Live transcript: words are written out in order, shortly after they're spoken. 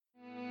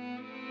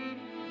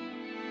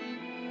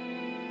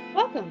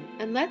Welcome,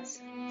 and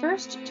let's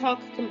first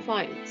talk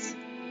compliance.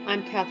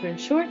 I'm Catherine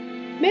Short,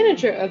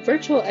 Manager of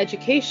Virtual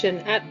Education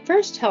at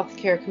First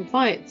Healthcare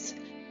Compliance.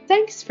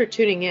 Thanks for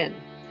tuning in.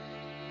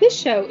 This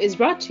show is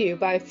brought to you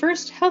by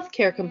First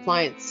Healthcare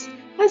Compliance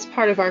as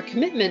part of our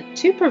commitment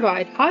to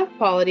provide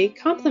high-quality,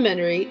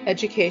 complementary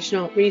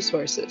educational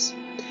resources.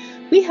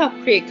 We help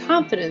create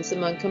confidence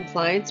among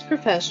compliance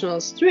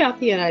professionals throughout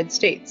the United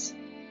States.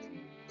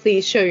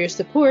 Please show your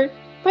support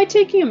by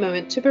taking a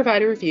moment to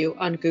provide a review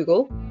on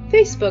Google,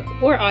 Facebook,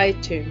 or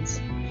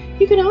iTunes.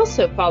 You can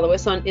also follow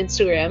us on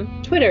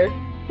Instagram, Twitter,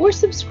 or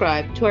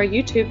subscribe to our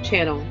YouTube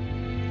channel.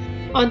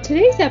 On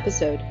today's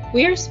episode,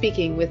 we are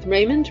speaking with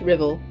Raymond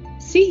Rivell,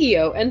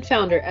 CEO and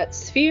founder at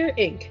Sphere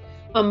Inc.,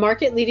 a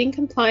market-leading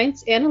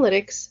compliance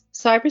analytics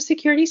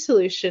cybersecurity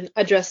solution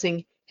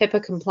addressing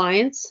HIPAA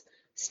compliance,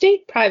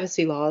 state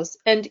privacy laws,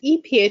 and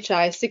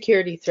ePHI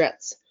security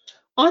threats,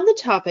 on the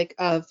topic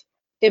of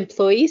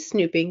employee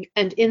snooping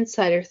and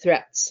insider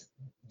threats.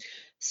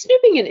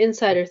 Snooping and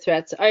insider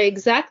threats are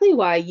exactly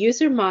why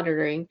user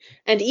monitoring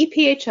and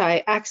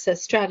ePHI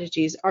access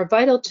strategies are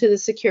vital to the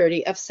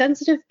security of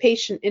sensitive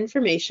patient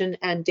information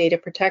and data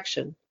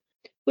protection.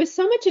 With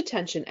so much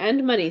attention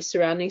and money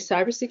surrounding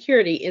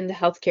cybersecurity in the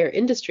healthcare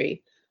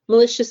industry,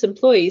 malicious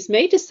employees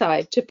may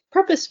decide to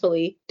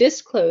purposefully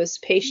disclose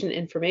patient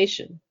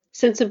information.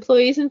 Since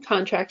employees and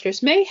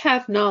contractors may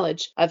have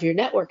knowledge of your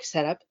network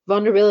setup,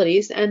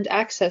 vulnerabilities, and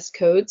access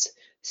codes,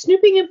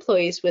 snooping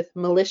employees with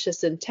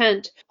malicious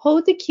intent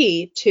hold the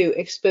key to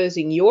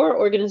exposing your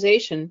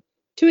organization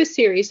to a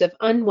series of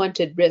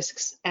unwanted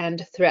risks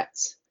and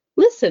threats.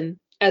 Listen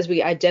as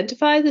we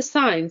identify the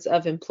signs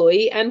of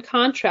employee and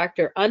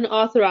contractor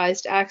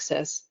unauthorized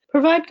access,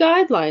 provide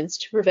guidelines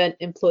to prevent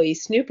employee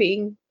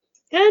snooping,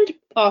 and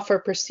offer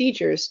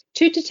procedures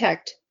to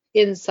detect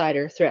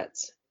insider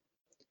threats.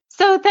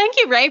 So thank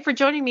you, Ray, for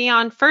joining me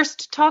on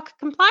First Talk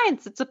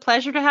Compliance. It's a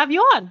pleasure to have you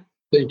on.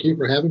 Thank you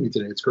for having me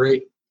today. It's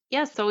great.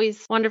 Yes,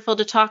 always wonderful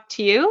to talk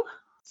to you.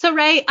 So,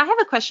 Ray, I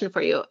have a question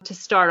for you to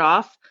start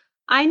off.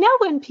 I know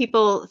when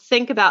people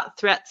think about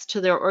threats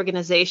to their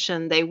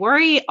organization, they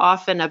worry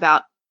often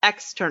about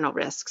external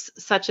risks,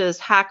 such as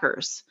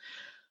hackers.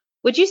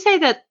 Would you say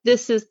that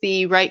this is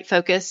the right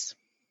focus?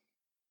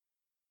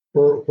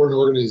 For an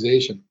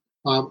organization,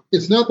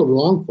 it's not the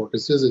wrong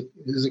focus, is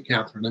it,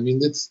 Catherine? I mean,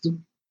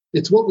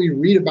 it's what we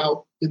read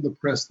about in the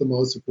press the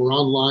most. If we're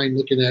online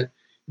looking at,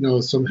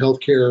 some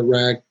healthcare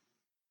rag,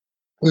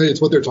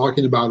 it's what they're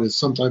talking about is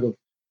some type of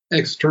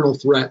external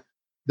threat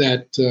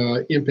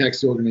that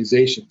impacts the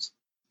organizations.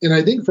 And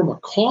I think from a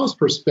cost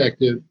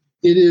perspective,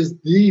 it is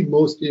the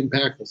most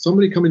impactful.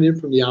 Somebody coming in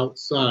from the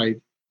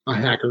outside, a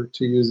hacker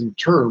to use the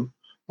term,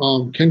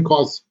 can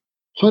cause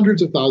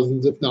hundreds of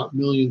thousands, if not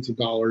millions of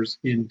dollars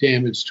in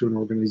damage to an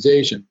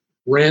organization.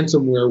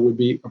 Ransomware would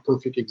be a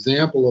perfect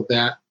example of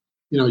that.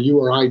 You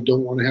or I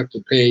don't want to have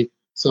to pay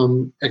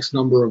some X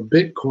number of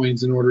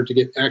Bitcoins in order to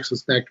get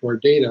access back to our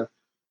data,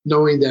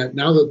 knowing that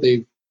now that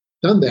they've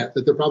done that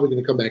they're probably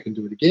going to come back and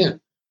do it again.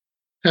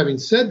 Having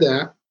said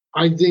that,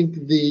 I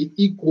think the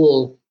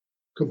equal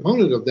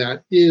component of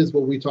that is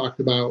what we talked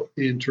about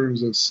in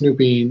terms of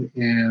snooping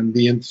and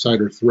the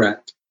insider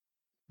threat.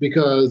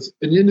 Because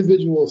an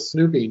individual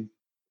snooping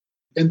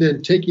and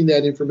then taking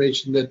that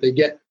information that they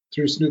get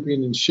through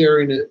snooping and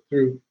sharing it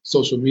through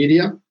social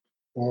media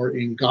or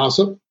in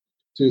gossip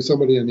to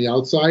somebody on the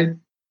outside,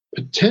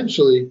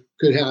 potentially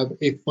could have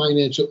a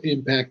financial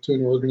impact to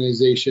an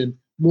organization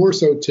more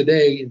so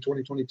today in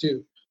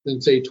 2022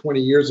 than, say, 20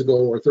 years ago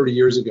or 30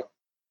 years ago.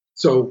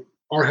 So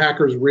are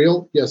hackers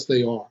real? Yes,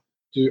 they are.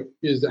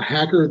 Is a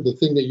hacker the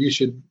thing that you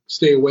should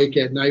stay awake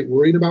at night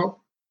worried about?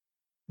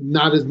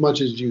 Not as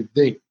much as you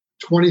think.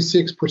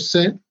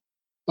 26%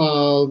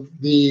 of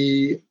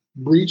the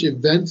breach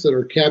events that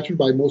are captured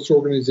by most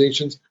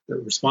organizations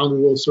that respond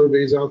to those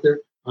surveys out there,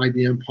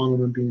 IBM,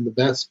 Ponemon being the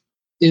best,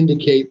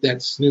 indicate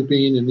that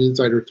snooping and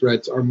insider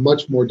threats are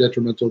much more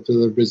detrimental to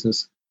their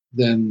business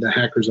than the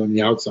hackers on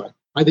the outside.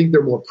 I think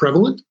they're more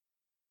prevalent.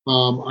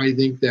 I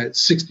think that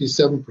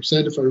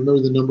 67%, if I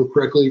remember the number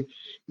correctly,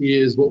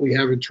 is what we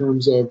have in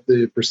terms of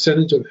the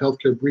percentage of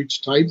healthcare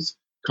breach types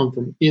come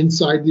from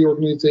inside the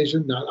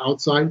organization, not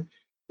outside.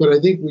 But I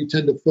think we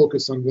tend to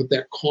focus on what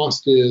that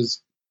cost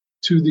is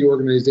to the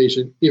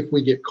organization if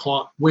we get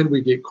caught, when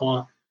we get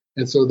caught.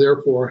 And so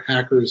therefore,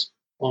 hackers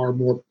are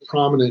more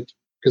prominent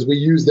because we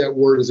use that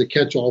word as a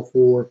catch-all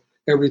for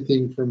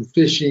everything from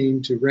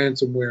phishing to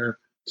ransomware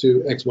to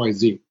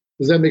XYZ.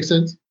 Does that make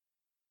sense?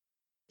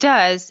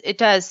 It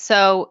does.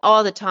 So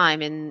all the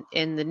time in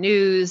the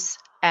news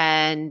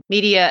and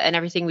media and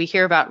everything, we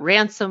hear about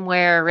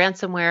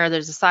ransomware,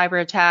 there's a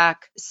cyber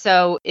attack.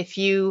 So if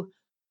you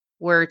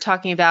were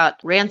talking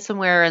about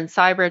ransomware and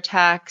cyber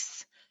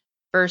attacks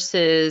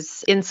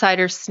versus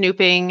insider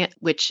snooping,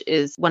 which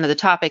is one of the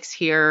topics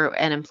here,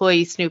 and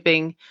employee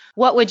snooping,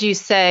 what would you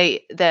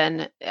say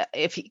then?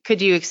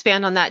 Could you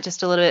expand on that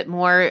just a little bit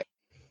more?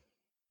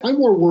 I'm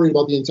more worried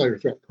about the insider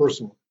threat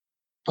personally.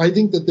 I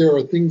think that there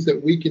are things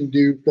that we can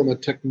do from a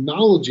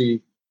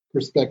technology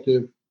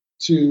perspective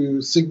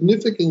to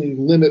significantly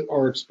limit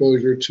our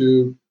exposure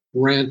to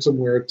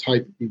ransomware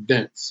type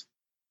events.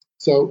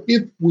 So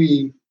if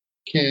we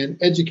can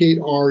educate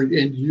our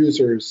end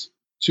users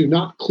to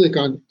not click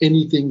on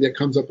anything that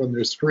comes up on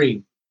their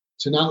screen,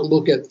 to not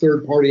look at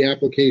third-party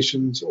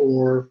applications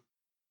or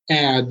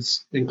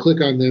ads and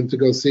click on them to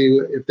go see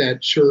if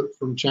that shirt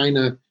from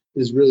China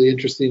is really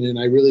interesting and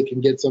I really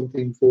can get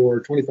something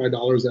for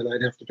 $25 that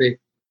I'd have to pay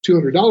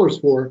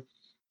 $200 for,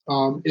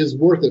 is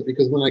worth it,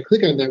 because when I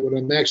click on that, what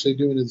I'm actually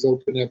doing is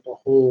open up a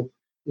hole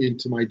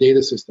into my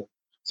data system.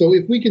 So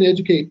if we can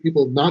educate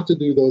people not to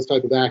do those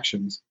type of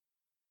actions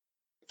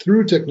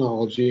through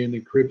technology and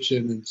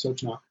encryption and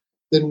such not,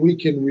 then we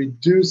can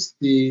reduce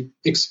the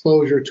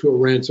exposure to a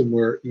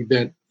ransomware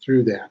event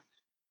through that.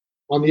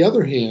 On the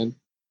other hand,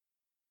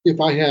 if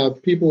I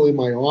have people in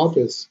my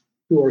office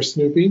who are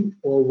snooping,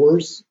 or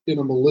worse, in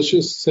a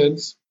malicious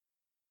sense,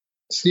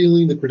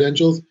 stealing the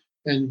credentials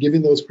and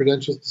giving those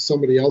credentials to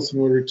somebody else in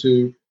order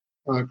to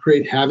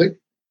create havoc,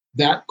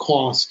 that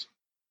cost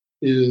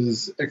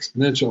is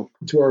exponential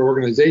to our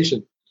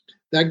organization.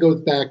 That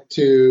goes back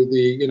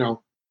to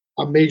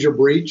a major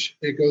breach.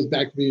 It goes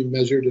back to being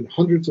measured in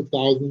hundreds of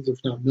thousands, if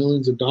not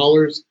millions of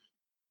dollars.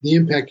 The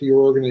impact to your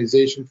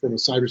organization from a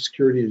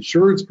cybersecurity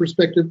insurance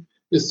perspective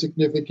is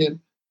significant.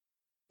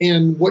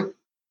 And the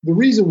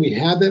reason we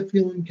have that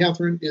feeling,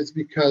 Catherine, is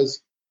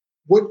because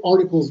what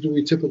articles do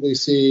we typically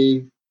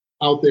see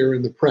out there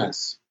in the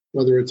press,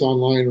 whether it's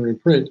online or in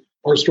print,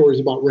 are stories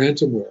about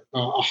ransomware,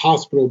 a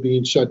hospital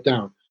being shut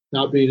down,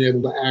 not being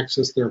able to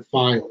access their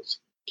files.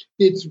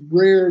 It's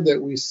rare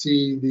that we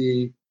see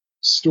the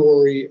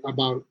story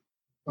about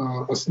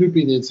a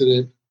snooping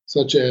incident,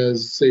 such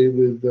as, say,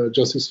 with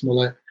Justice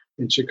Smollett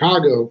in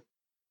Chicago,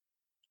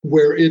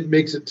 where it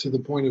makes it to the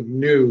point of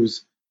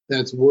news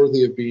that's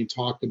worthy of being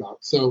talked about.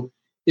 So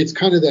it's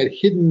kind of that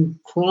hidden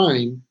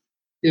crime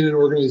in an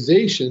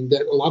organization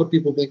that a lot of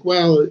people think,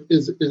 well,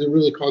 is it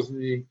really causing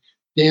any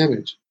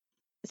damage?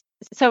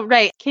 So,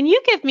 right. Can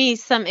you give me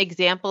some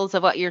examples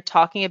of what you're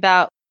talking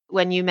about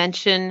when you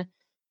mention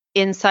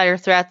insider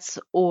threats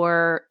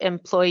or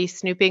employee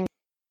snooping?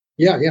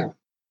 Yeah.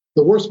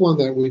 The worst one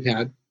that we've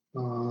had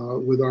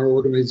with our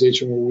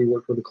organization where we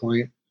work with a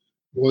client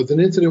was an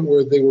incident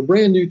where they were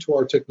brand new to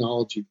our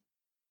technology.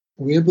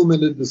 We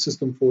implemented the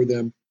system for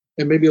them,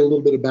 and maybe a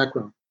little bit of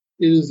background.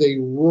 It is a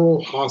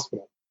rural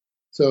hospital.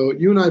 So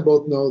you and I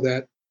both know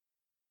that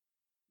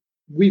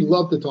we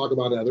love to talk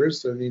about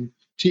others. I mean,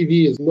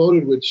 TV is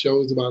loaded with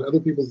shows about other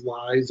people's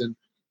lives and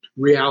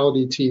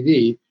reality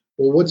TV.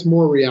 Well, what's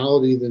more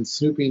reality than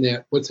snooping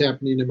at what's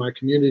happening in my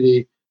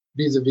community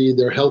vis-a-vis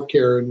their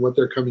healthcare and what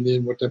they're coming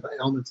in, what type of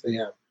ailments they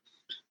have?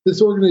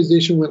 This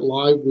organization went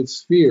live with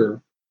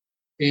Sphere,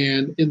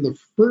 and in the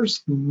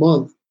first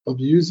month of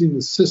using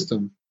the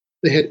system,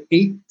 they had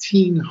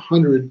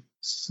 1,800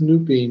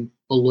 snooping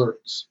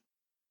alerts.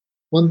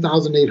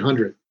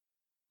 1,800.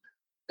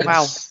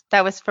 Wow,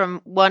 that was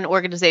from one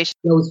organization.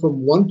 That was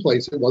from one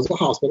place. It was a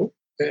hospital,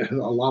 a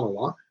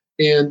lot.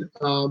 And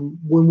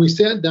when we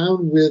sat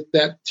down with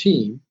that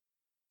team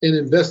and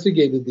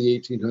investigated the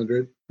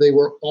 1,800, they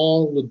were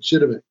all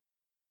legitimate.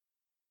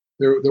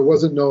 There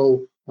wasn't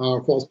no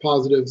false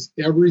positives.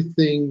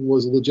 Everything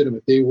was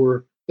legitimate.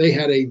 They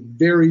had a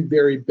very,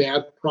 very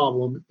bad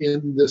problem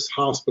in this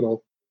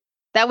hospital.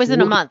 That was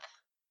in a month.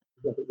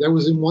 That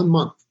was in 1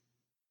 month.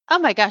 Oh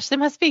my gosh, there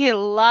must be a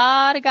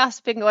lot of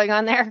gossiping going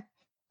on there.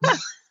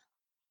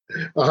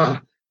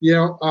 I'm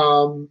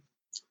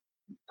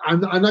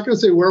not going to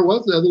say where it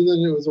was, other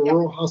than it was a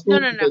rural hospital.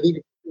 No. I think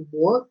if it was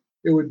more,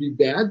 it would be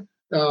bad.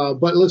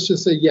 But let's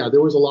just say,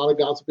 there was a lot of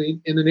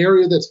gossiping in an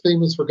area that's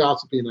famous for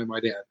gossiping, I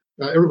might add.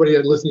 Everybody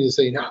listening is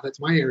saying,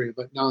 that's my area.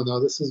 But no,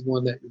 this is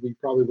one that we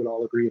probably would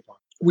all agree upon.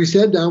 We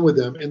sat down with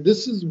them, and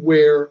this is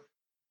where,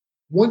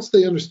 once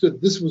they understood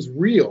this was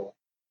real,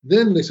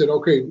 then they said,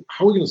 okay,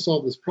 how are we going to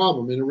solve this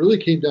problem? And it really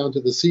came down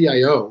to the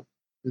CIO,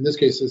 in this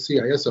case, the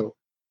CISO,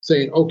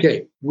 saying,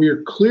 okay,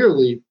 we're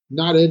clearly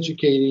not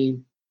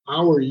educating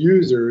our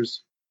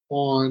users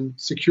on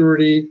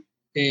security,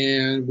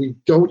 and we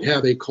don't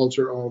have a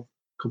culture of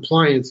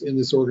compliance in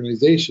this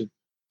organization.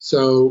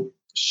 So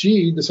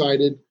she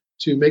decided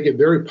to make it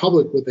very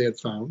public what they had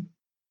found,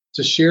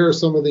 to share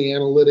some of the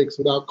analytics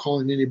without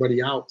calling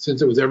anybody out,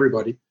 since it was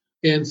everybody,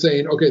 and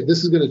saying, okay,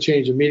 this is going to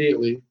change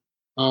immediately.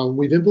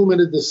 We've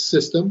implemented this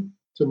system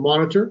to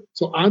monitor.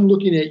 So I'm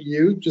looking at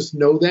you, just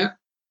know that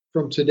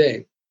from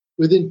today.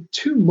 Within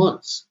 2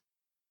 months,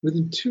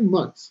 the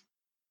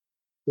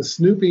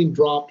snooping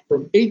dropped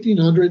from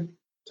 1,800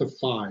 to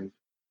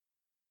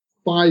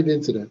 5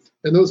 incidents.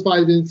 And those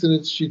 5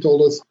 incidents, she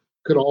told us,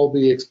 could all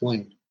be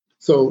explained.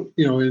 So,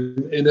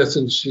 in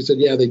essence, she said,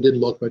 they did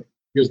look, but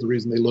here's the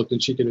reason they looked,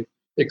 and she could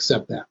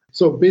accept that.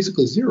 So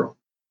basically 0.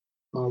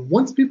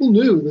 Once people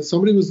knew that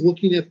somebody was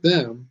looking at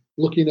them,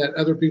 looking at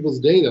other people's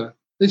data,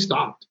 they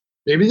stopped.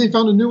 Maybe they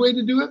found a new way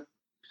to do it,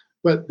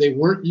 but they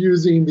weren't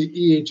using the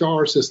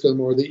EHR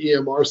system or the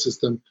EMR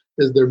system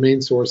as their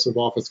main source of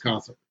office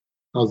gossip.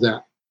 How's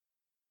that?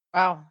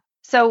 Wow.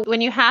 So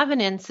when you have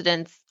an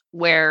incident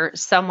where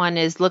someone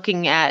is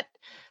looking at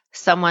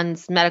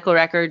someone's medical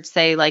records,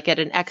 say like at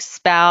an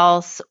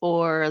ex-spouse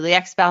or the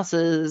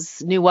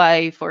ex-spouse's new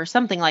wife or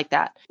something like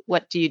that?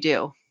 What do you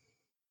do?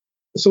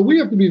 So we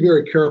have to be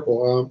very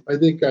careful. I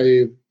think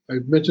I've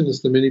mentioned this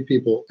to many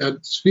people.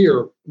 At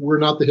Sphere, we're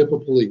not the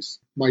HIPAA police.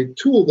 My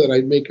tool that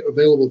I make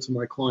available to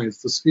my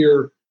clients, the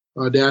Sphere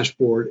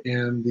dashboard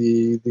and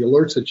the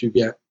alerts that you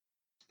get,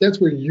 that's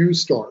where you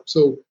start.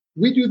 So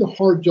we do the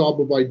hard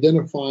job of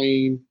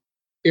identifying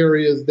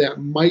areas that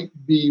might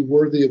be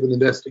worthy of an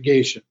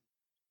investigation.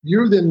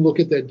 You then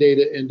look at that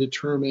data and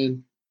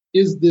determine,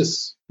 is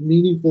this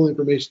meaningful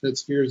information that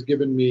Sphere has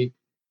given me,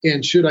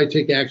 and should I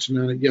take action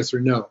on it, yes or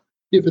no?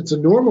 If it's a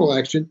normal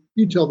action,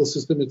 you tell the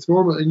system it's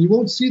normal, and you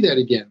won't see that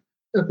again.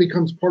 That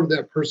becomes part of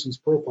that person's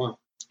profile.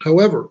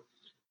 However,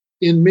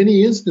 in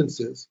many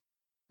instances,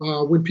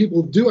 when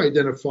people do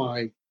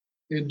identify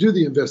and do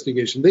the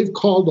investigation, they've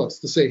called us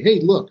to say,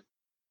 hey, look,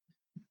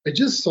 I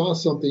just saw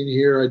something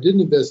here. I did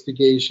an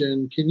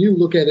investigation. Can you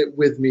look at it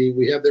with me?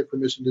 We have their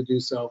permission to do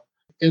so.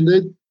 And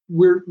then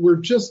we're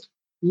just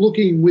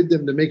looking with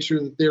them to make sure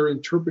that they're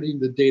interpreting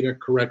the data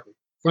correctly.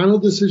 Final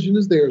decision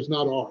is theirs,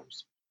 not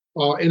ours.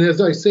 And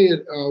as I say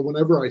it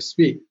whenever I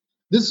speak,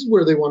 this is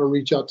where they want to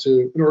reach out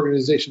to an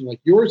organization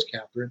like yours,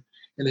 Catherine,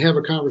 and have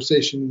a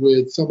conversation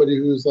with somebody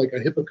who's like a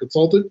HIPAA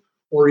consultant,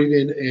 or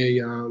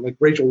even like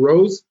Rachel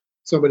Rose,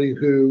 somebody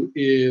who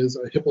is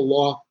a HIPAA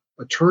law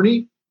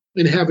attorney,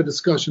 and have a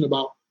discussion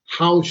about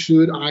how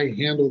should I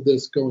handle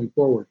this going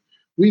forward.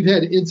 We've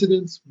had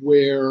incidents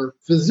where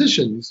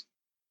physicians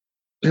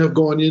have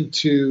gone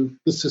into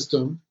the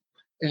system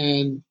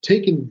and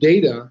taken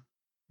data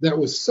that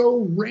was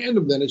so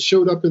random that it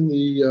showed up in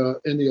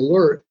the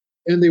alert,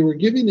 and they were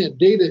giving that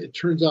data, it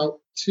turns out,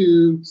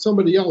 to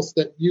somebody else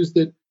that used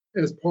it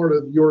as part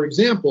of your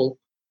example,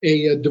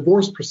 a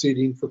divorce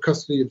proceeding for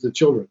custody of the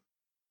children.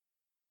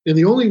 And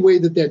the only way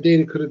that that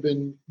data could have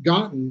been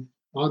gotten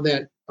on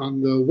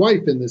the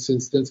wife in this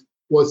instance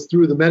was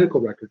through the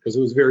medical record, because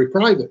it was very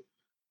private.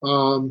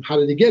 How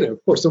did he get it?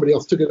 Of course, somebody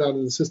else took it out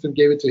of the system,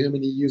 gave it to him,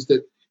 and he used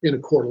it in a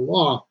court of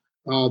law.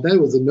 That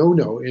was a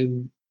no-no,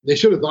 and they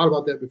should have thought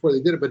about that before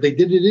they did it, but they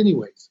did it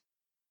anyways.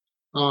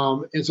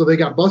 And so they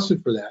got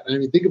busted for that. I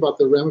mean, think about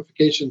the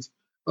ramifications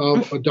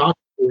of a doctor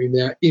doing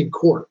that in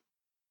court.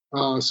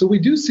 So we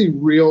do see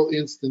real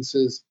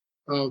instances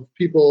of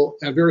people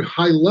at very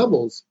high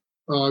levels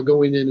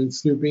going in and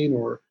snooping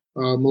or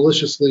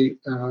maliciously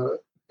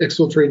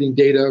exfiltrating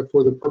data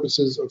for the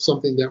purposes of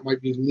something that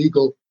might be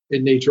legal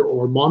in nature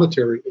or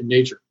monetary in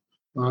nature.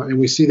 And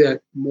we see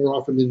that more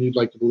often than you'd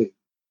like to believe.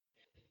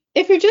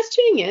 If you're just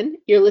tuning in,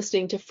 you're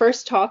listening to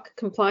First Talk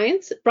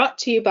Compliance, brought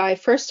to you by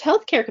First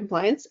Healthcare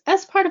Compliance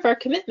as part of our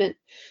commitment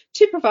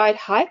to provide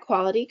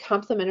high-quality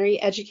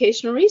complementary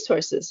educational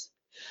resources.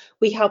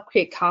 We help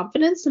create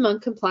confidence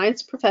among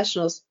compliance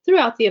professionals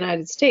throughout the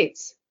United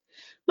States.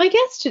 My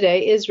guest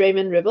today is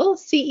Raymond Ribble,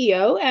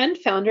 CEO and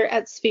founder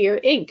at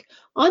Sphere Inc.,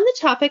 on the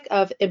topic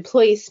of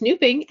employee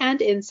snooping and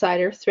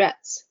insider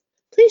threats.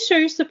 Please show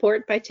your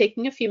support by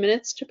taking a few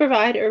minutes to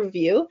provide a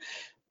review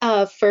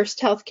of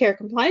First Healthcare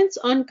Compliance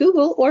on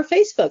Google or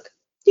Facebook.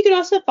 You can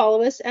also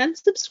follow us and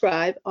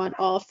subscribe on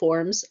all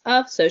forms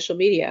of social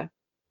media.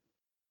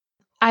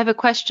 I have a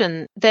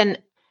question. Then,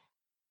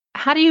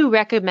 how do you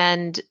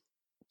recommend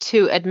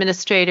to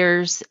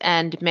administrators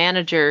and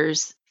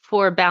managers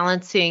for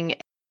balancing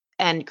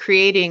and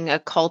creating a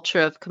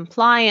culture of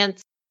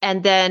compliance,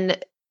 and then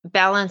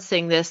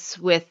balancing this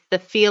with the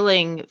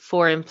feeling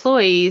for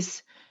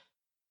employees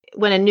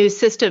when a new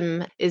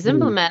system is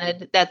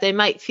implemented that they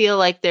might feel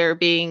like they're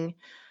being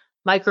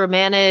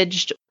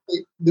micromanaged?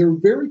 They're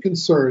very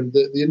concerned.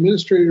 The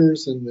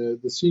administrators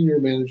and the senior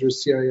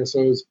managers,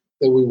 CISOs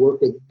that we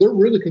work with, they're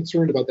really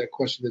concerned about that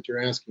question that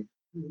you're asking.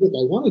 Look,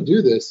 I want to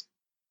do this,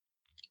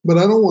 but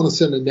I don't want to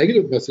send a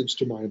negative message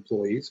to my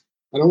employees.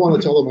 I don't want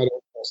to tell them I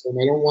don't trust them.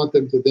 I don't want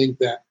them to think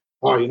that,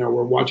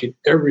 we're watching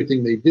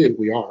everything they do.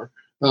 We are.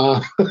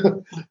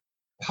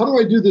 How do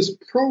I do this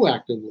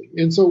proactively?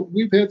 And so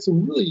we've had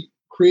some really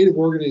creative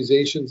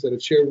organizations that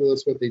have shared with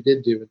us what they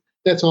did do. And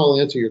that's how I'll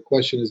answer your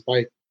question, is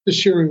by just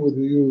sharing with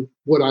you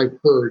what I've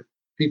heard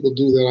people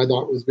do that I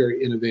thought was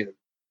very innovative.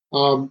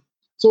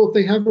 So if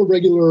they have a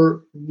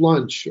regular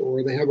lunch,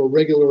 or they have a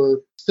regular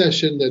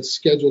session that's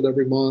scheduled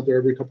every month or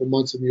every couple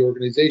months in the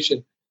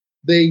organization,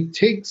 they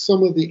take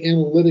some of the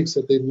analytics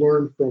that they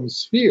learned from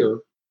Sphere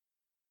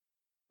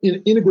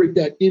and integrate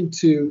that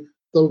into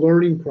the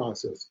learning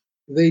process.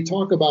 They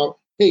talk about,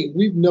 hey,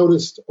 we've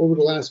noticed over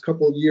the last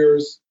couple of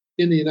years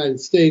in the United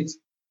States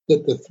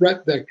that the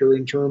threat vector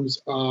in terms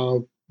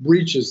of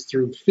breaches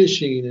through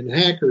phishing and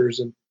hackers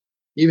and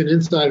even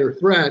insider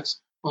threats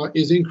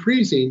is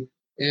increasing.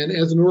 And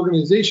as an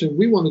organization,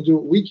 we want to do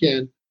what we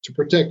can to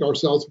protect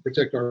ourselves and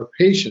protect our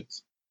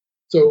patients.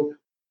 So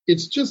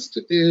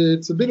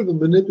it's a bit of a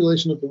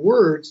manipulation of the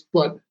words,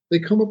 but they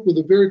come up with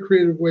a very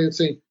creative way of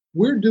saying,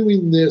 we're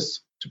doing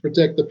this to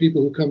protect the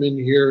people who come in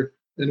here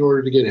in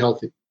order to get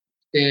healthy.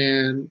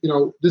 And,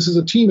 this is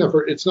a team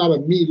effort. It's not a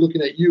me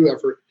looking at you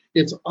effort.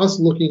 It's us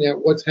looking at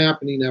what's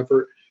happening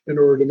effort in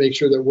order to make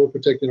sure that we're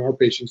protecting our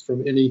patients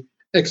from any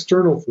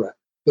external threat.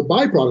 The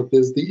byproduct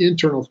is the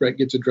internal threat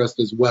gets addressed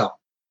as well.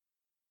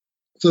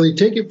 So they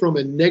take it from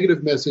a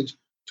negative message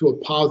to a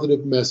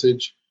positive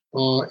message,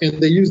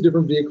 and they use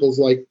different vehicles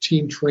like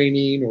team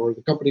training or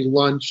the company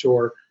lunch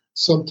or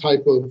some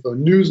type of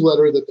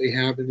newsletter that they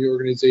have in the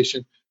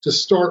organization to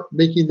start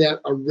making that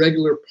a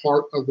regular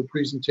part of the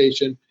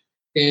presentation,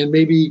 and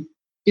maybe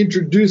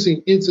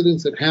introducing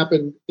incidents that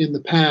happened in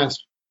the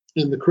past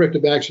and the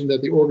corrective action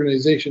that the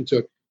organization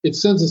took. It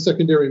sends a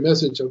secondary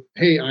message of,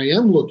 hey, I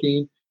am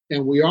looking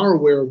and we are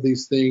aware of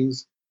these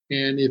things.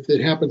 And if it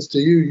happens to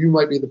you, you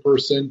might be the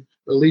person,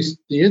 or at least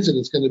the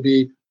incident's going to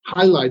be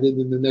highlighted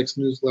in the next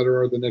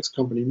newsletter or the next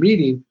company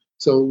meeting.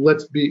 So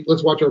let's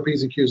watch our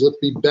P's and Q's. Let's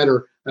be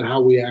better at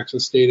how we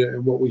access data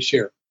and what we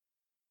share.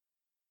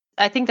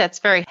 I think that's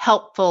very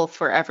helpful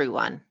for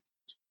everyone.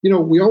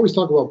 We always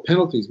talk about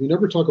penalties. We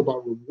never talk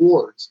about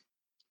rewards.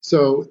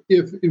 So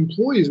if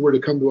employees were to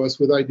come to us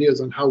with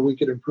ideas on how we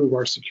could improve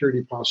our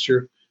security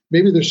posture,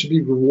 maybe there should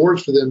be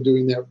rewards for them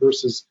doing that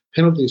versus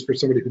penalties for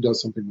somebody who does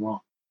something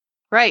wrong.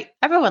 Right.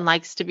 Everyone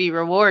likes to be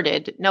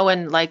rewarded. No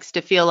one likes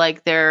to feel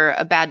like they're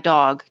a bad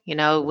dog,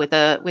 with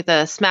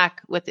a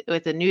smack with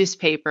a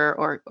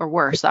newspaper or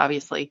worse,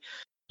 obviously.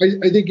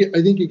 I think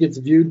it gets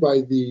viewed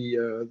by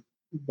the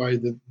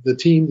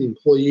team, the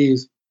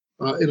employees,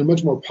 in a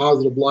much more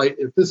positive light.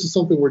 If this is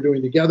something we're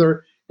doing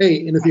together,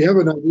 hey, and if you have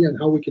an idea on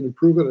how we can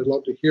improve it, I'd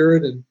love to hear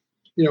it. And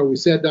we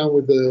sat down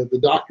with the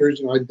doctors.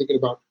 I'm thinking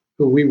about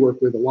who we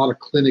work with. A lot of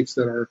clinics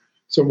that are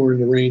somewhere in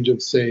the range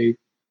of, say,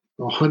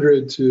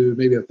 100 to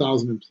maybe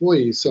 1,000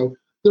 employees. So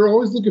they're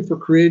always looking for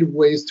creative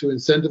ways to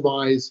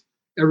incentivize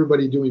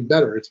everybody doing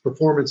better. It's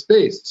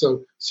performance-based.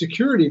 So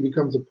security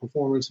becomes a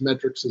performance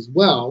metrics as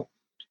well.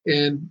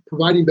 And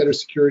providing better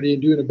security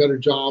and doing a better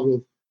job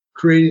of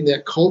creating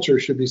that culture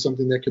should be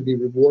something that can be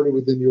rewarded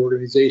within the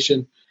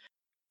organization.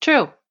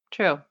 True.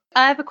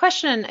 I have a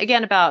question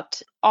again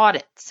about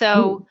audit.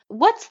 So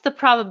what's the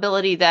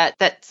probability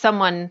that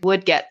someone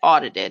would get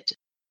audited?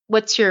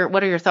 What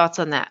are your thoughts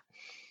on that?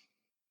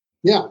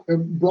 Yeah, a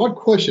broad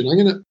question. I'm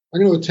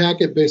gonna attack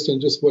it based on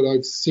just what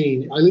I've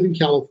seen. I live in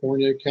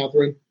California,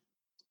 Catherine.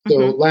 So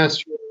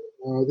last year,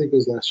 I think it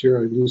was last year,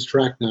 I lose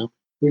track now,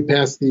 we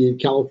passed the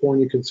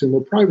California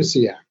Consumer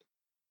Privacy Act.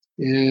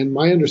 And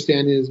my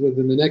understanding is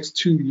within the next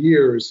 2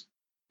 years,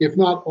 if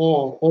not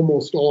all,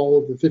 almost all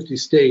of the 50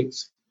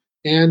 states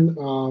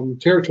and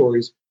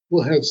territories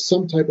will have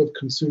some type of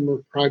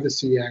Consumer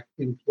Privacy Act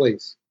in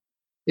place.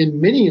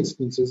 In many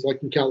instances,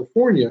 like in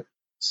California,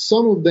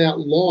 some of that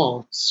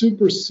law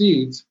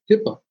supersedes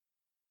HIPAA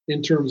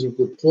in terms of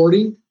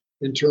reporting,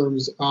 in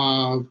terms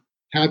of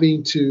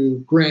having to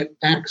grant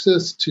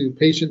access to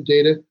patient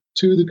data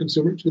to the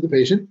consumer, to the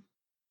patient.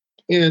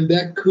 And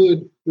that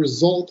could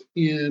result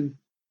in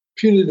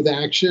punitive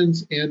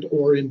actions and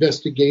or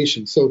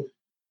investigation. So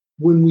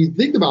when we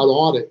think about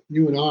audit,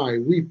 you and I,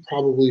 we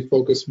probably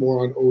focus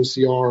more on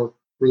OCR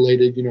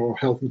related,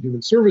 health and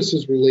human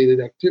services related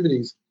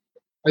activities.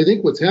 I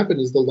think what's happened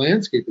is the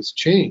landscape has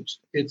changed.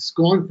 It's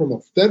gone from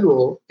a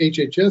federal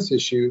HHS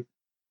issue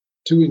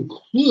to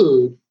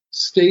include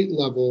state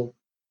level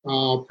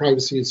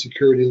privacy and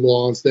security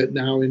laws that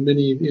now in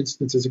many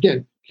instances,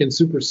 again, can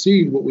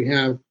supersede what we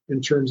have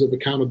in terms of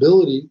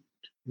accountability,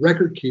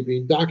 record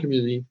keeping,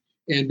 documenting,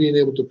 and being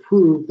able to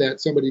prove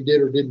that somebody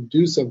did or didn't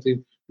do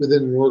something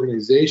within an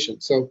organization.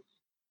 So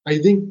I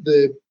think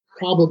the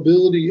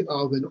probability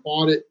of an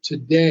audit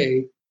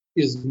today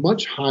is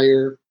much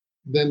higher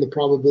than the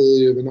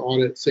probability of an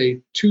audit,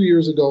 say, 2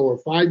 years ago or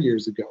 5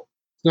 years ago.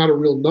 It's not a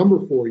real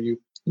number for you.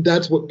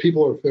 That's what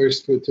people are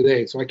faced with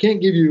today. So I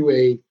can't give you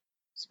a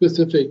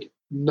specific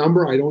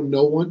number. I don't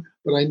know one,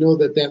 but I know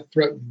that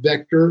threat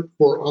vector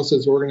for us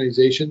as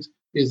organizations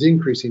is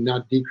increasing,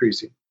 not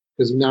decreasing,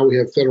 because now we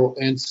have federal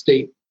and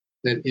state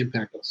that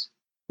impact us.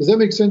 Does that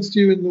make sense to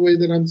you in the way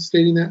that I'm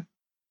stating that?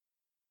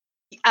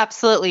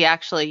 Absolutely,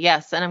 actually,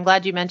 yes. And I'm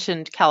glad you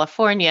mentioned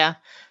California,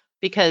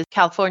 because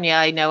California,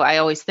 I know I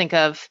always think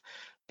of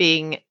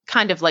being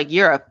kind of like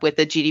Europe with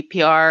the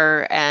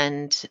GDPR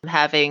and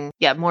having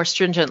more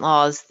stringent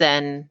laws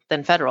than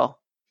federal.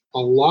 A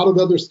lot of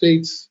other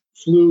states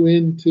flew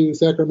into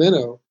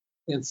Sacramento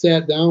and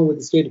sat down with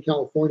the state of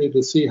California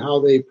to see how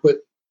they put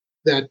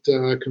that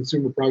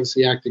Consumer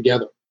Privacy Act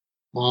together.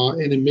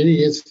 And in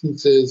many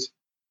instances,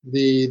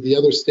 the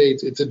other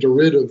states, it's a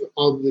derivative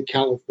of the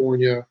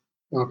California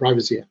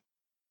Privacy Act.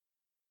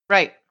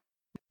 Right.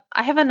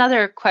 I have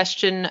another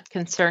question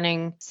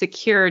concerning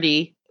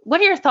security.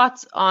 What are your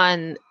thoughts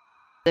on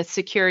the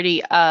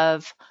security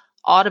of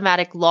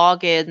automatic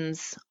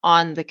logins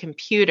on the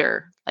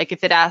computer? Like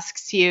if it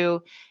asks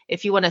you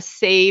if you want to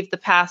save the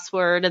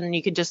password and then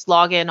you could just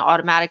log in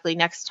automatically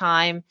next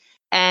time.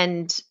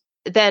 And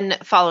then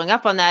following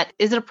up on that,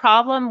 is it a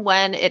problem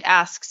when it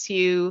asks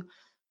you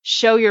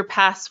show your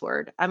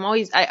password? I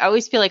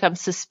always feel like I'm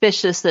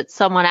suspicious that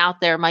someone out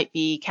there might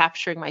be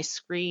capturing my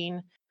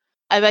screen.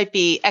 I might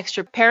be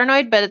extra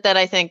paranoid, but then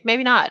I think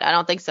maybe not. I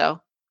don't think so.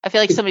 I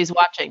feel like somebody's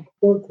watching.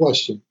 One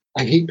question.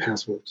 I hate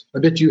passwords. I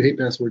bet you hate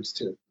passwords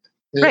too.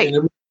 Right.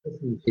 And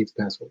everyone hates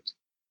passwords.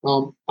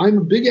 I'm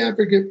a big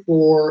advocate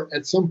for,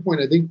 at some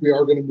point, I think we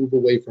are going to move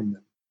away from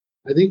them.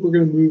 I think we're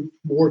going to move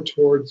more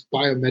towards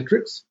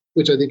biometrics,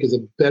 which I think is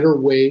a better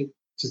way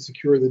to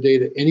secure the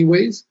data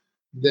anyways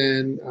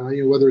than,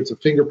 whether it's a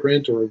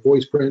fingerprint or a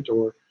voice print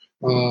or,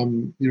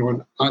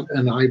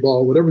 an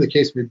eyeball, whatever the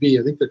case may be.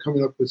 I think they're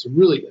coming up with some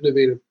really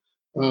innovative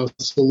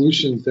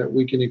solutions that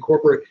we can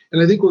incorporate.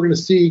 And I think we're going to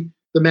see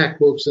the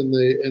MacBooks and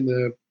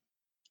the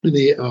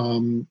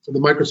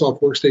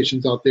Microsoft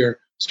workstations out there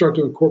start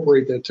to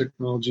incorporate that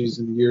technologies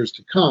in the years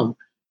to come,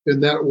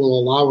 and that will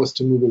allow us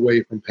to move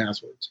away from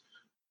passwords.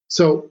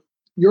 So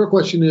your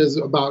question is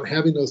about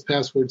having those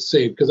passwords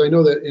saved, because I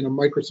know that in a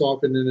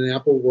Microsoft and in an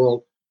Apple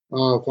world,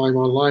 if I'm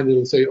online,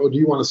 it'll say, oh, do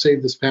you want to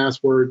save this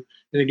password?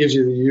 And it gives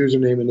you the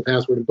username and the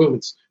password, and boom,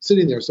 it's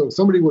sitting there. So if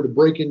somebody were to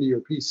break into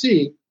your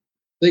PC,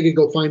 they could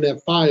go find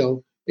that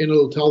file, and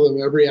it'll tell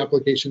them every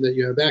application that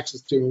you have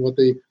access to and what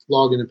the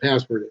login and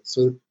password is.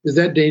 So is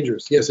that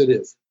dangerous? Yes, it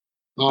is.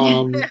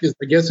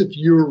 I guess if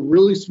you're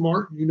really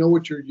smart, you know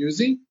what you're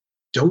using,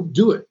 don't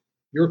do it.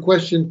 Your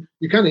question,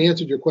 you kind of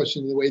answered your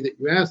question in the way that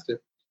you asked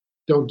it.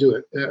 Don't do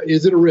it.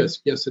 Is it a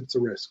risk? Yes, it's a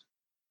risk.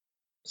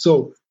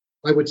 So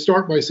I would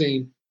start by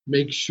saying,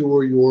 make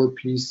sure your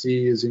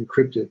PC is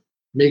encrypted.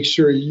 Make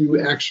sure you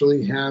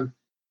actually have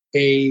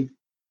a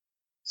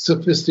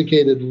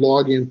sophisticated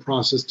login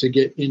process to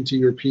get into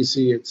your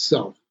PC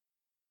itself.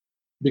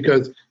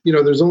 Because,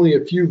 there's only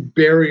a few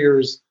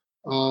barriers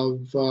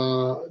of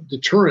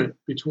deterrent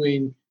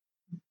between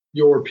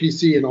your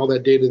PC and all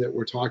that data that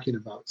we're talking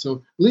about. So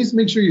at least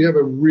make sure you have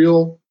a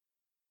real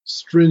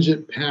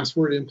stringent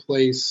password in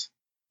place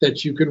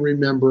that you can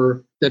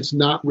remember, that's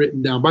not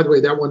written down. By the way,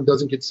 that one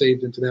doesn't get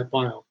saved into that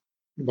file,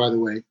 by the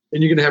way,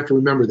 and you're going to have to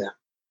remember that,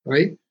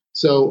 right?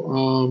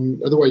 So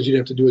otherwise you'd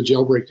have to do a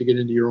jailbreak to get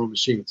into your own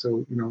machine.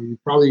 So, you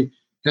probably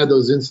had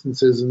those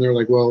instances and they're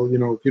like, well, if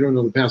you don't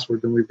know the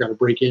password, then we've got to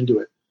break into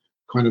it,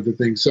 kind of a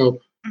thing. So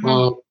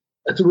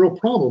that's a real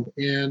problem.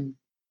 And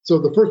so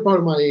the first part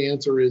of my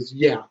answer is,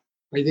 yeah,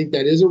 I think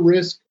that is a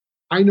risk.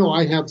 I know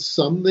I have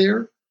some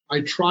there.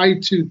 I try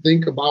to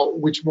think about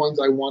which ones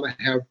I want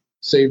to have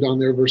saved on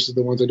there versus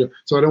the ones I don't.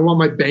 So I don't want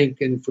my bank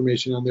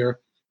information on there.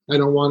 I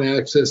don't want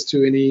access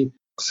to any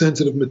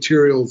sensitive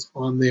materials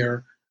on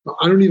there.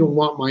 I don't even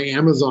want my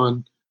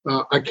Amazon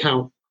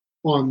account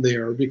on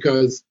there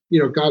because,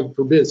 God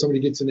forbid somebody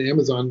gets into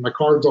Amazon, my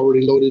card's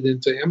already loaded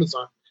into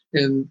Amazon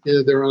and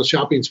they're on a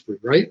shopping spree,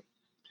 right?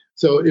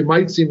 So it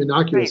might seem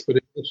innocuous, but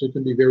it actually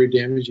can be very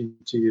damaging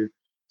to you.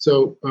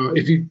 So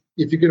if you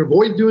can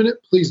avoid doing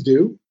it, please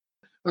do.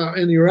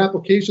 And your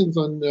applications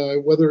on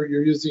whether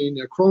you're using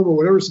Chrome or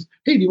whatever says,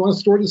 hey, do you want to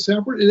store this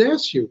separate? It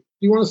asks you, do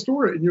you want to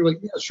store it? And you're like,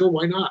 yeah, sure,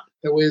 why not?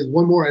 That way, there's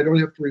one more I don't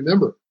have to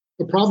remember.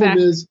 The problem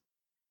is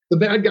the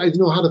bad guys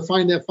know how to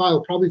find that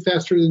file probably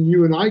faster than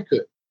you and I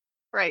could.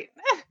 Right.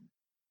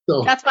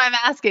 So that's why I'm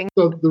asking.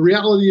 So the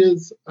reality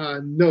is,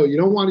 no, you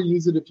don't want to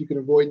use it if you can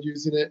avoid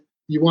using it.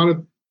 You want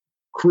to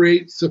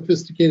create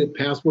sophisticated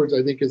passwords,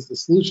 I think, is the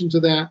solution to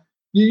that.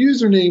 Your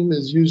username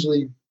is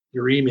usually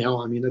your email.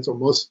 I mean, that's what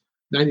most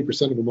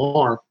 90% of them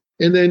are.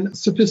 And then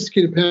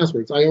sophisticated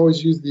passwords. I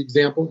always use the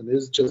example, and it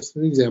is just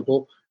an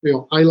example.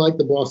 I like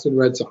the Boston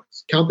Red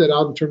Sox. Count that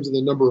out in terms of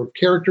the number of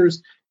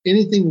characters.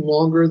 Anything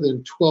longer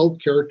than 12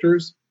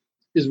 characters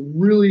is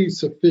really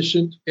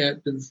sufficient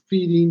at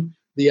defeating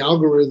the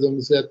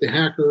algorithms that the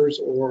hackers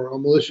or a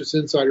malicious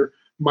insider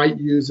might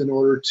use in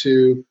order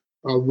to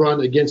run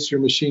against your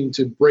machine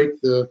to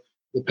break the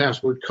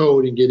password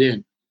code and get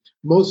in.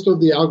 Most of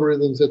the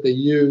algorithms that they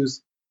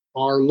use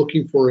are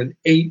looking for an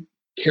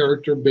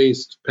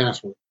 8-character-based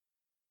password.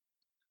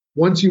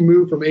 Once you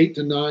move from 8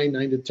 to 9,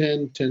 9 to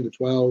 10, 10 to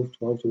 12,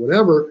 12 to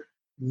whatever,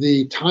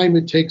 the time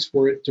it takes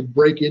for it to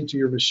break into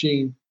your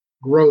machine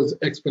grows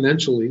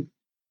exponentially.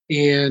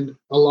 And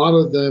a lot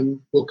of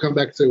them will come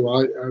back and say,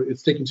 well,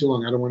 it's taking too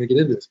long. I don't want to get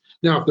into this.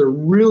 Now, if they're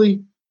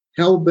really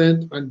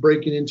hell-bent on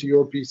breaking into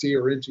your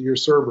PC or into your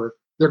server,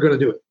 they're going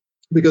to do it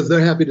because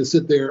they're happy to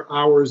sit there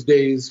hours,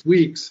 days,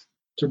 weeks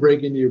to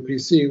break into your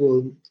PC.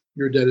 Well,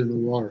 you're dead in the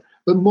water.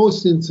 But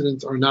most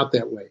incidents are not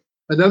that way.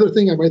 Another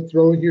thing I might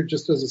throw in here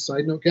just as a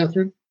side note,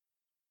 Catherine,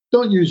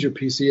 don't use your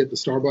PC at the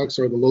Starbucks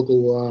or the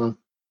local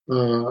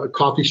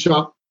coffee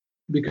shop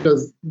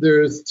because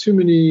there's too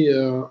many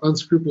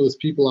unscrupulous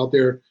people out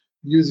there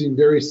using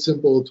very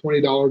simple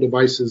 $20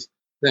 devices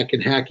that can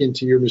hack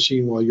into your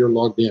machine while you're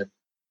logged in.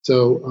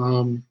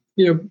 So,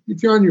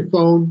 if you're on your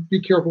phone,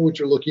 be careful what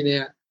you're looking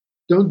at.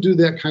 Don't do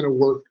that kind of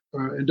work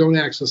and don't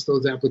access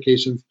those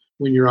applications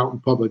when you're out in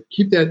public.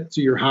 Keep that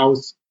to your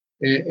house.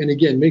 And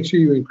again, make sure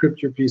you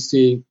encrypt your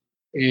PC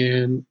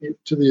and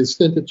to the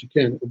extent that you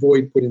can,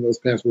 avoid putting those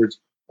passwords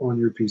on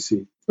your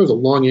PC. That was a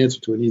long answer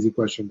to an easy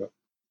question, but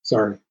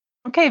sorry.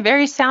 Okay,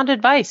 very sound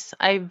advice.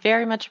 I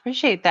very much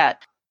appreciate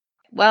that.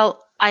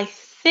 Well, I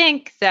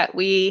think that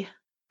we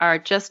are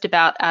just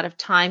about out of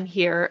time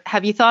here.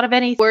 Have you thought of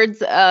any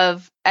words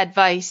of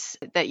advice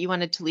that you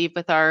wanted to leave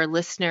with our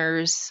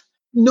listeners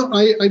No,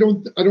 I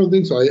don't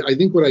think so. I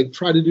think what I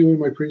try to do in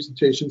my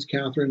presentations,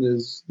 Catherine,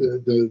 is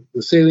the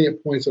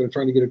salient points that I'm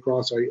trying to get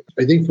across.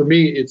 I think for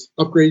me, it's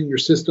upgrading your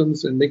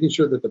systems and making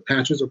sure that the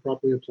patches are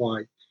properly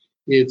applied.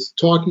 It's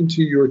talking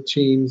to your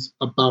teams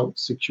about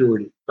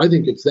security. I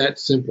think it's that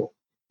simple.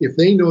 If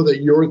they know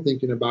that you're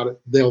thinking about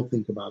it, they'll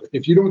think about it.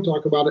 If you don't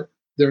talk about it,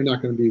 they're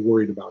not going to be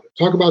worried about it.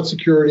 Talk about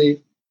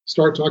security.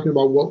 Start talking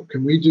about what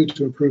can we do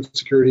to improve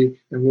security,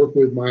 and work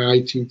with my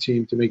IT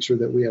team to make sure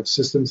that we have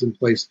systems in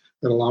place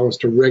that allow us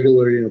to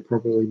regularly and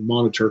appropriately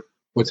monitor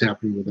what's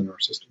happening within our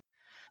system.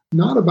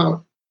 Not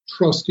about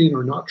trusting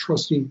or not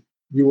trusting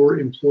your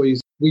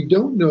employees. We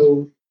don't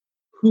know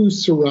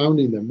who's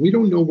surrounding them. We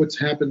don't know what's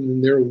happened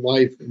in their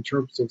life in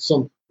terms of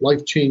some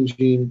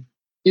life-changing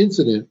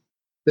incident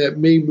that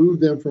may move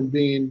them from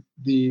being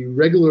the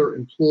regular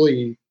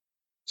employee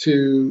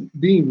to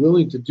being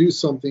willing to do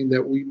something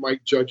that we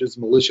might judge as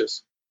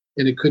malicious.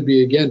 And it could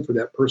be, again, for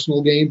that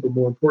personal gain, but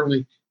more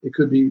importantly, it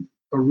could be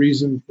a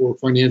reason for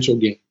financial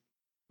gain.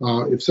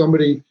 If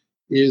somebody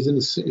is in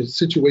a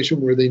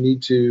situation where they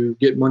need to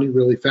get money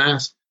really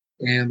fast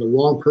and the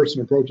wrong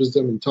person approaches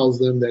them and tells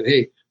them that,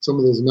 hey, some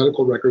of those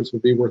medical records will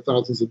be worth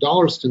thousands of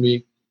dollars to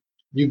me,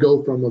 you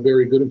go from a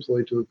very good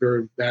employee to a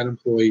very bad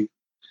employee.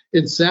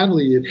 And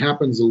sadly, it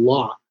happens a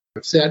lot.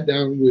 I've sat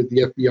down with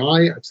the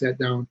FBI, I've sat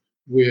down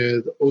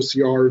with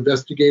OCR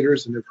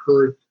investigators, and have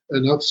heard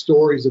enough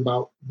stories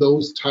about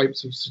those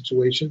types of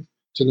situations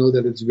to know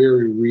that it's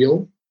very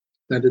real,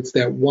 that it's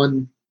that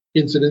one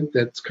incident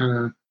that's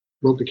kind of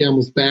broke the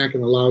camel's back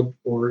and allowed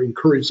or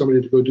encouraged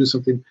somebody to go do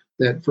something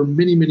that for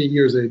many, many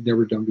years they had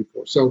never done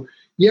before. So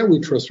yeah, we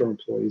trust our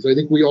employees. I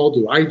think we all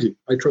do. I do.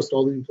 I trust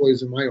all the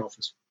employees in my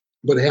office.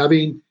 But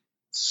having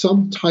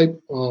some type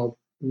of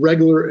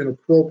regular and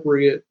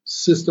appropriate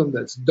system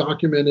that's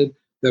documented,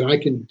 that I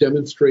can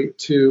demonstrate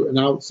to an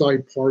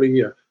outside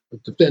party, a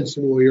defense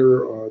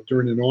lawyer,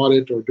 during an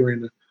audit or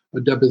during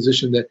a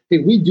deposition, that, hey,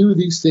 we do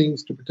these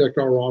things to protect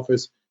our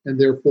office, and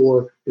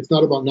therefore it's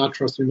not about not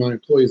trusting my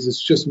employees,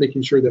 it's just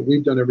making sure that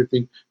we've done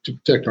everything to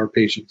protect our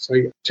patients.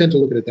 I tend to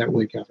look at it that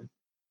way, Catherine.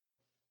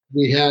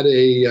 We had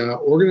a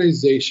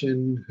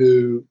organization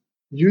who,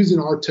 using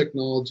our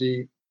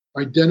technology,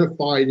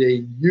 identified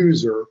a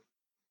user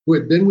who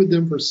had been with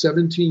them for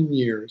 17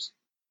 years,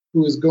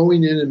 who was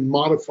going in and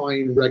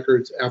modifying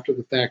records after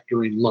the fact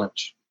during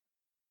lunch.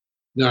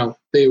 Now,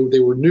 they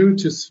were new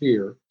to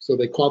Sphere, so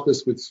they caught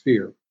this with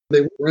Sphere.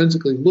 They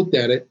forensically looked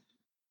at it.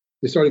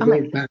 They started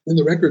going back in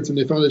the records, and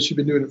they found that she'd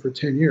been doing it for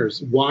 10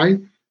 years. Why?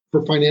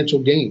 For financial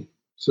gain.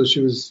 So she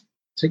was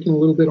taking a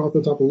little bit off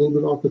the top, a little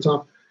bit off the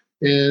top.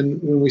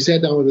 And when we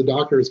sat down with the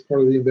doctor as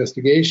part of the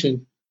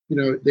investigation,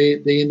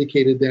 they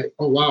indicated that,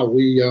 oh, wow,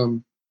 we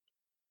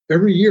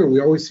every year we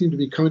always seem to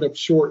be coming up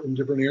short in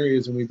different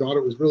areas, and we thought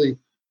it was really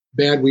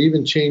bad. We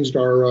even changed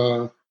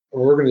our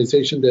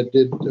organization that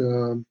did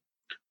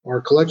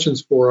our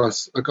collections for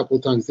us a couple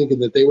of times,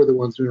 thinking that they were the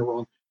ones doing it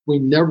wrong. We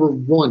never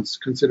once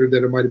considered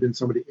that it might have been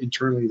somebody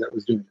internally that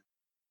was doing it.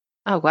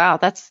 Oh, wow.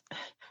 That's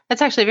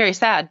actually very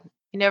sad.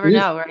 You never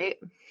know, right?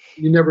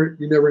 You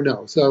never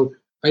know. So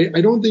I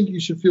don't think you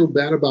should feel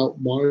bad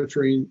about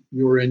monitoring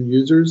your end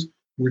users.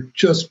 We're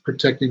just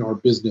protecting our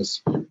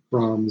business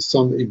from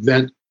some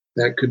event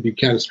that could be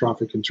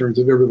catastrophic in terms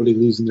of everybody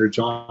losing their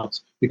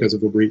jobs because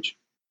of a breach.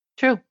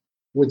 True.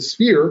 With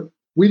Sphere,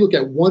 we look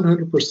at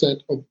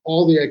 100% of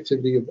all the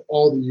activity of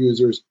all the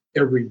users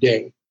every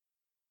day,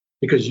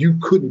 because you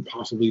couldn't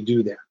possibly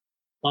do that.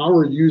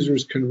 Our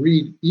users can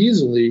read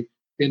easily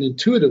and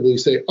intuitively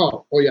say,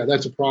 oh yeah,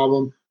 that's a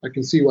problem. I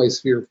can see why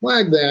Sphere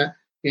flagged that,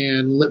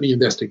 and let me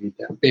investigate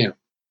that. Bam.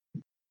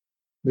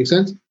 Make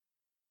sense?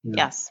 Yeah.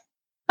 Yes.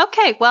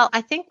 Okay, well,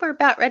 I think we're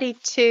about ready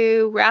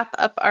to wrap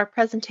up our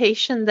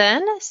presentation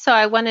then. So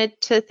I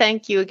wanted to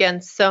thank you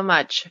again so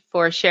much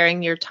for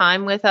sharing your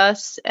time with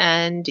us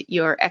and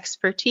your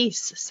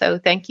expertise. So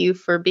thank you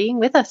for being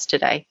with us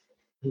today.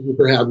 Thank you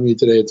for having me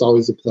today. It's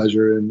always a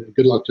pleasure, and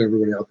good luck to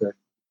everybody out there.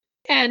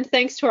 And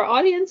thanks to our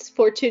audience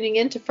for tuning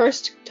in to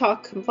First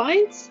Talk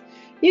Compliance.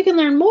 You can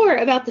learn more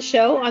about the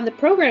show on the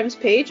programs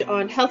page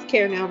on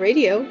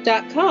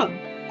healthcarenowradio.com.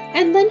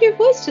 And lend your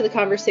voice to the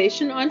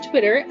conversation on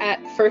Twitter at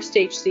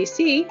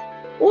FirstHCC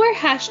or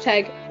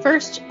hashtag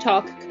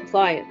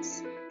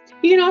FirstTalkCompliance.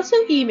 You can also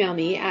email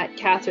me at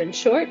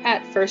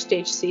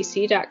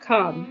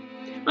catherineshort@firsthcc.com.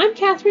 I'm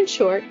Catherine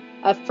Short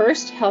of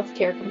First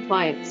Healthcare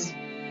Compliance.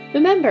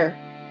 Remember,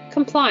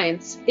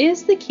 compliance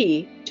is the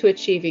key to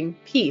achieving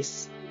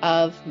peace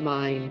of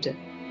mind.